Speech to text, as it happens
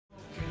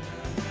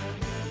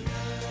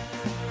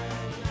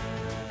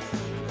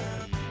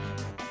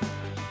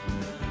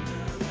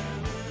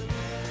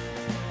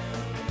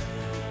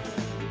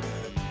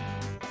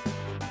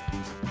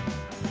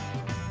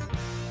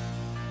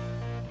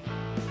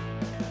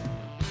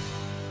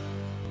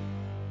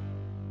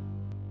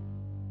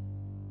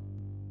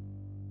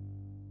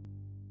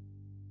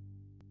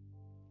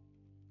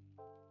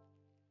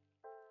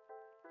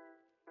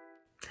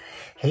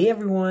Hey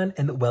everyone,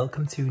 and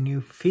welcome to a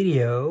new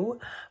video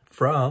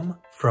from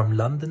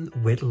London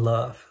with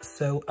Love.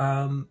 So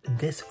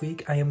this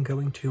week I am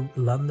going to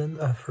London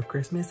for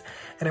Christmas,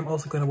 and I'm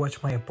also going to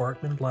watch my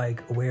apartment,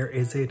 like where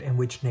is it and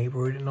which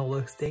neighborhood and all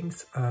those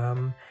things.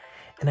 And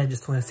I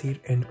just want to see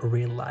it in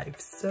real life.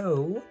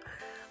 So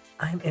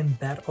I'm in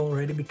bed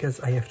already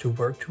because I have to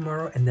work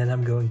tomorrow, and then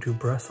I'm going to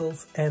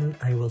Brussels and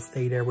I will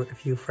stay there with a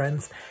few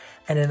friends.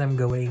 And then I'm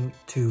going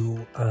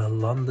to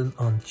London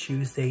on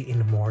Tuesday in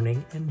the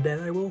morning, and then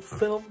I will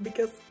film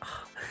because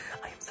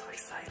I am so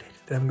excited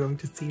that I'm going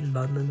to see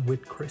London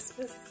with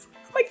Christmas.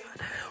 Oh my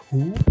god!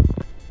 Ooh.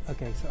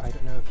 Okay, so I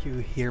don't know if you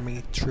hear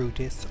me through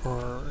this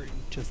or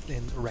just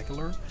in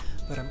regular,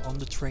 but I'm on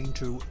the train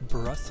to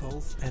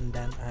Brussels, and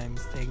then I'm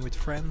staying with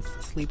friends,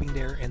 sleeping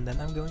there, and then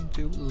I'm going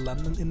to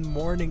London in the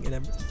morning, and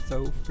I'm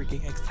so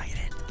freaking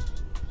excited.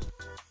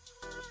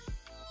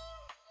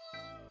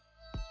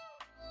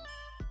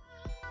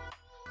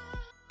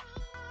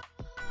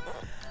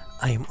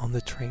 I am on the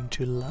train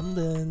to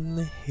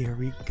London. Here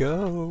we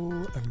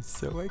go. I'm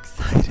so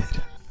excited.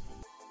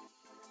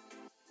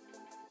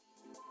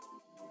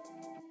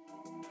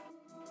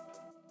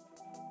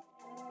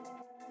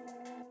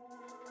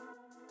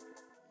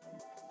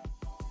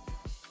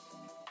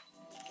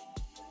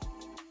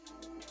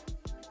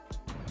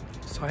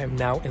 So I am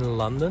now in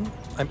London.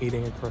 I'm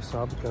eating a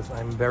croissant because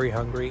I'm very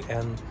hungry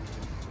and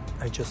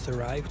I just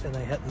arrived and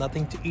I had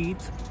nothing to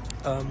eat.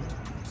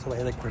 So I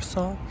had a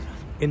croissant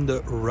in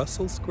the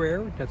Russell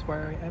Square, that's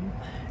where I am.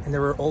 And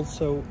there were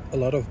also a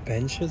lot of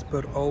benches,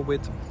 but all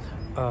with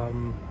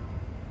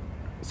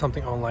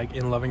something on, like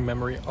in loving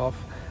memory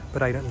of,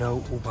 but I don't know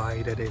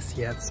why that is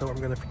yet. So I'm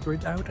gonna figure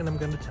it out and I'm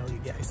gonna tell you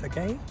guys,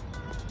 okay?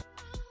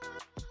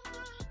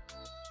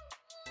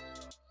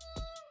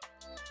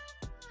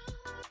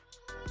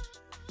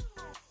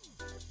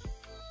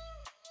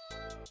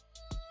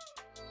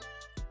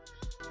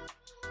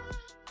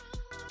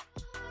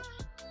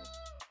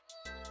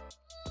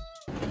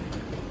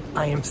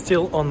 I am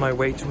still on my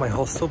way to my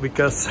hostel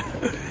because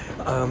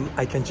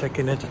I can check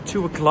in at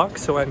 2 o'clock,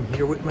 so I'm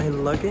here with my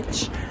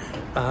luggage.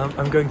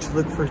 I'm going to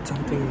look for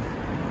something.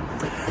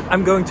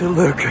 I'm going to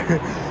look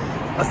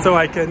so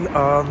I can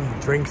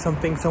drink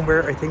something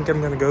somewhere. I think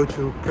I'm gonna go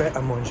to Pret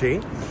a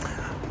Manger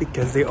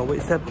because they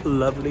always have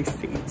lovely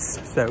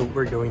seats, so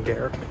we're going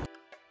there.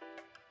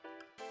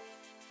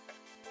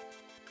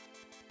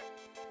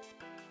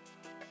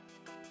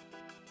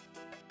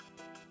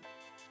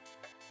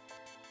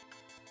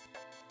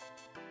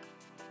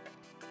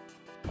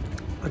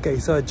 Okay,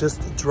 so I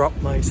just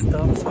dropped my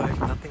stuff, so I have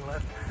nothing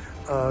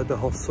left. The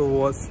hostel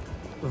was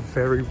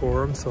very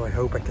warm, so I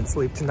hope I can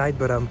sleep tonight,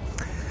 but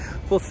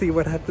we'll see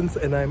what happens.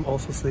 And I'm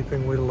also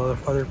sleeping with a lot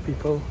of other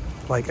people.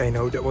 Like, I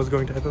know that was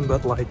going to happen,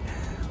 but like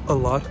a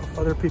lot of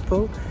other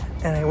people,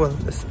 and I was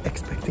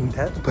expecting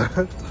that,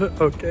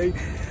 but okay.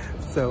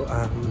 So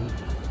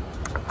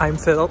I'm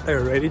settled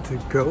and ready to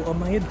go on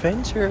my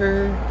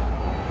adventure.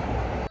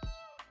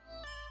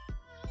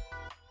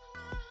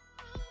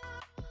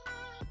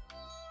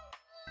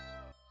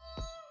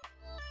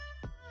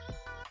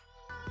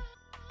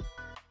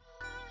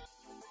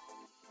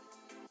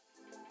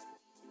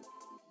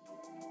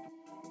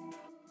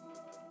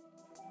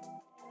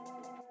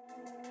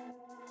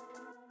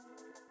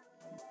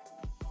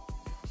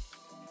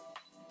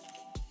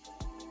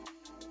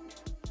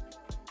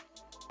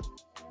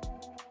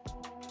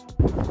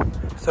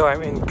 So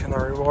I'm in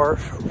Canary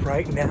Wharf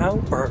right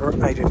now, or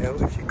I don't know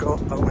if you go.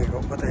 Oh my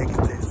god, what the heck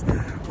is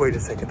this? Wait a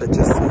second, I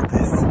just saw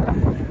this.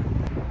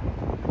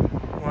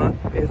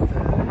 What is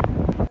that?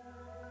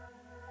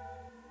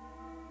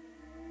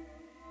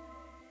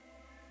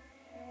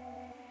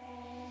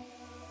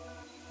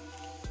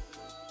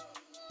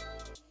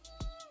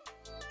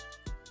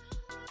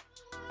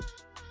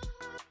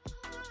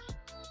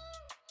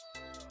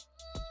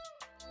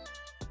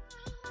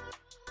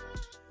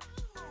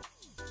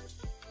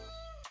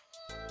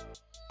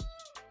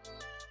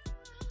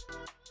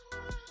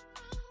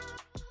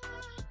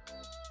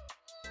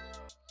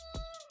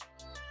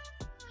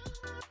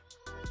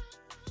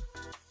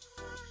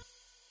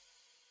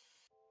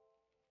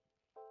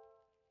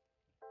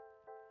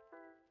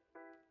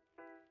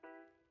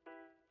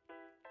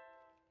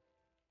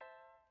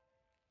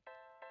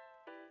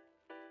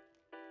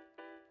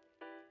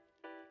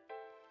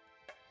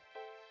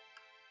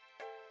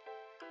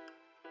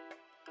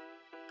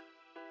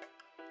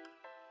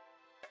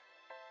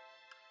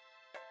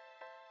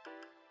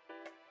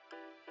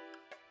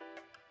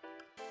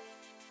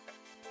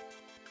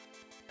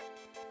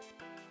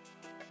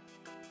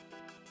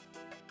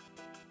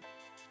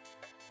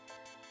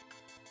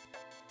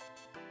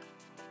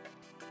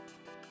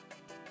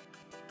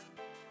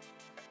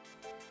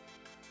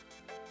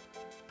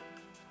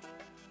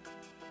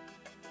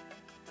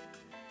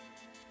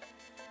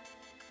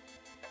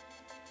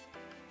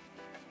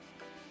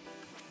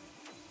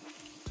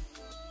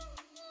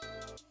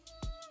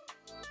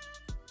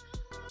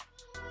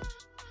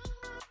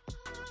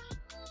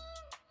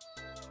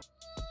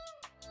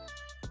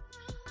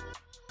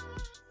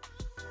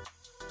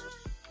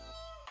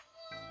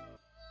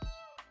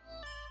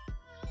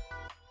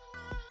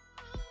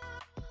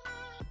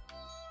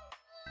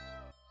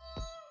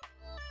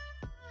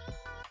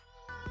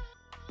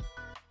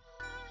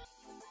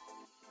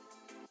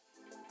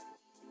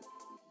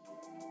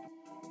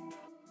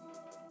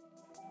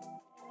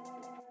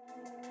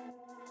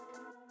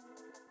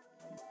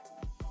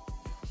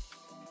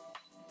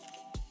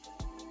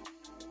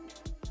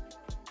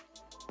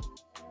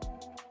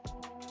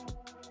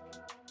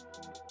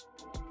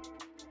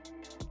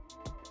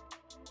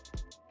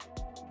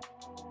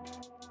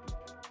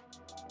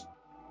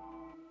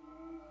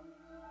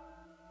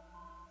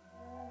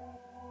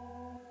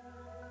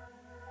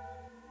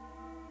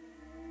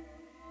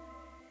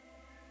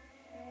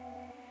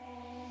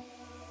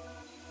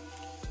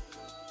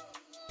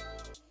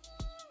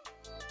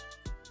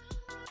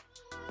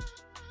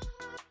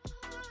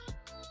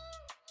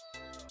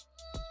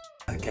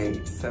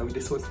 Okay, so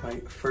this was my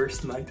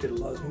first night in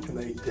London and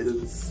I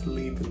didn't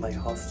sleep in my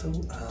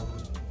hostel.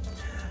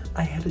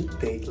 I had a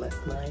date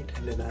last night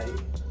and then I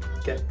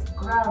kept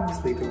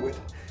sleeping with,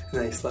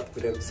 and I slept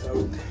with him,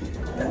 so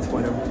that's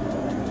what I'm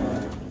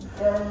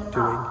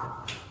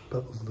doing.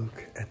 But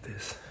look at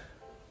this.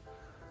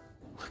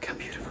 Look how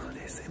beautiful it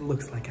is. It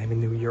looks like I'm in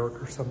New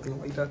York or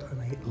something like that,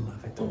 and I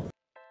love it.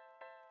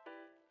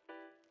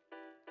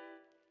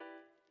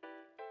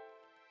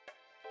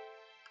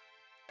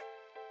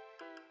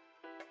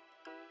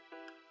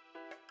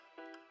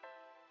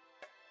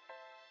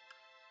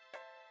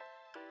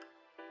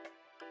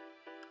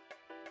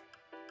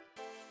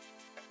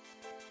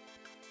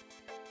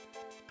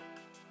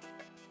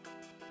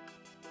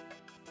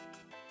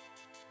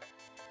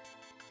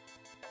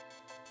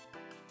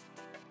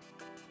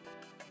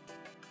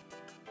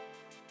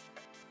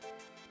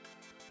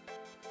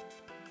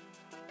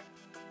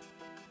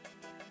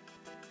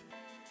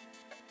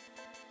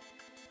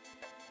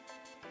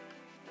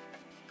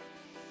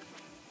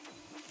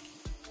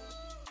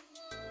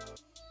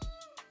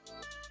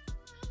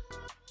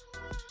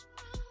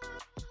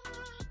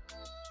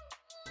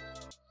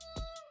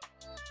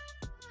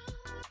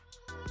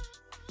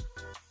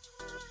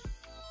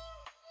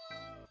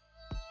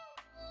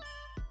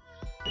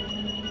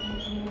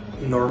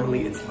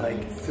 Normally it's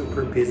like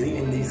super busy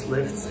in these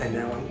lifts, and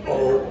now I'm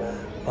all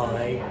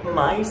by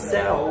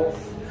myself.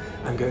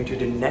 I'm going to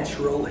the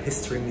Natural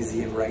History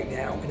Museum right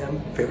now and I'm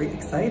very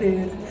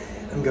excited.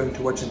 I'm going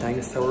to watch a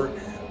dinosaur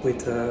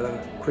with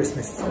a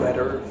Christmas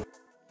sweater.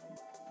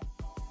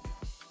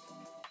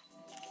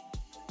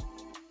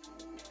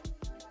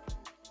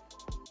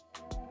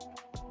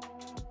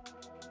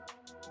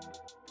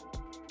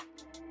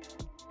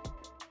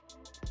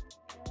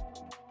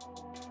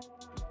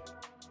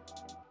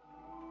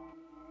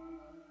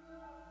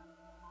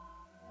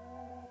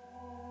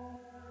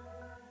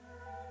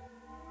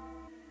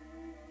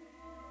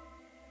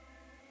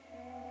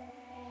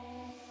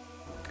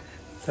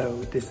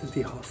 So this is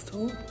the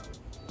hostel.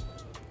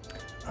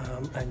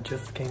 I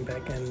just came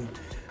back and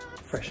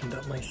freshened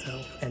up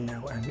myself and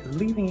now I'm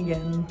leaving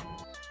again.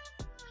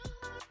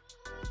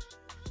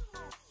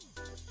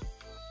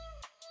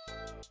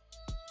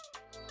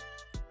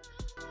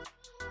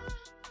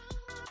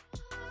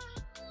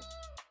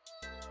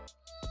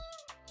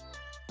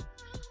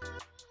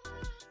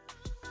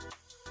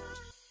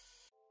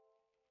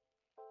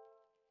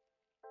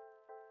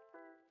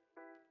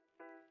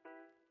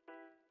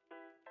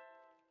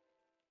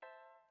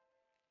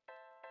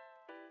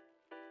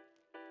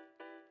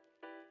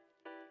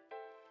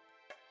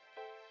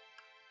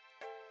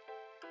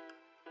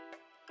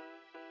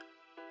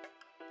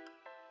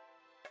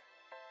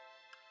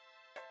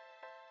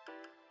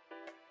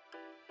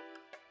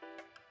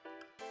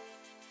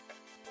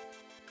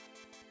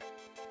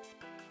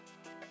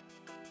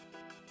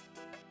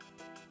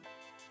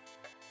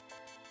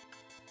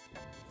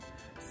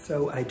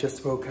 So I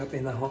just woke up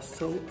in the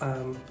hostel. I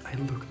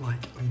look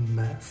like a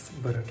mess,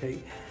 but okay.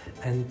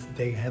 And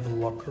they have a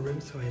locker room,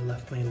 so I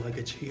left my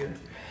luggage here.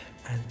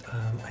 And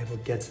I will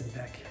get it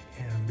back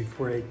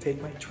before I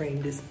take my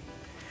train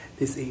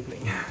this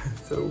evening.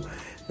 So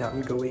now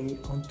I'm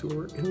going on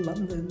tour in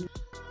London.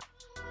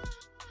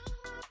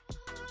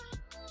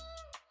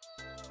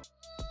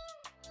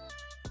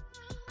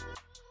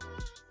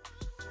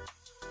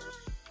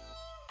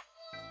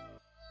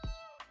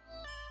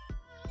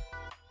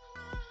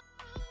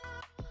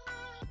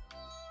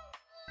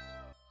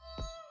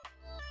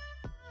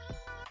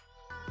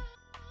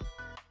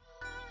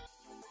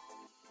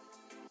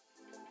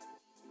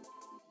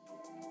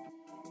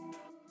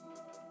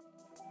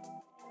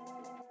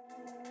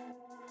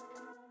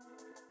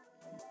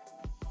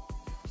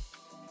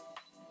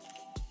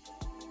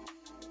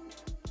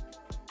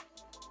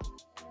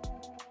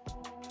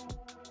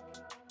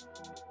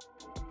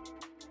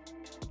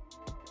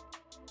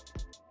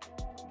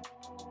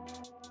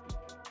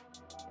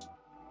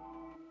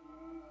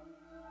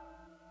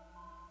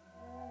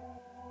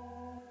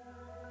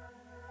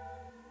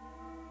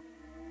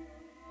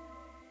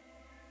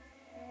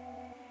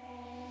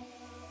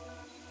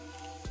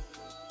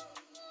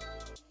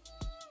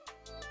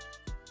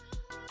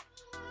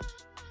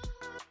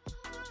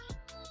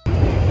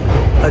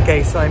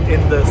 Okay, so I'm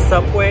in the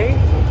subway,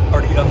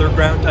 or the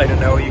underground, I don't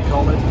know what you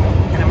call it.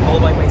 And I'm all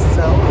by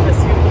myself, as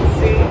you can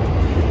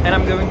see. And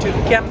I'm going to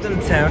Camden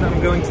Town.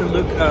 I'm going to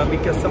look,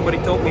 because somebody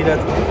told me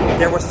that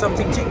there was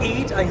something to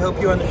eat. I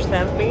hope you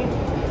understand me.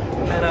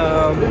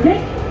 And the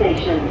next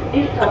station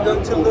is I'm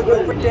going to look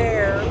over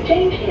there.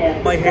 Change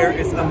here. My hair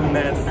is a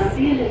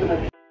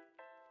mess.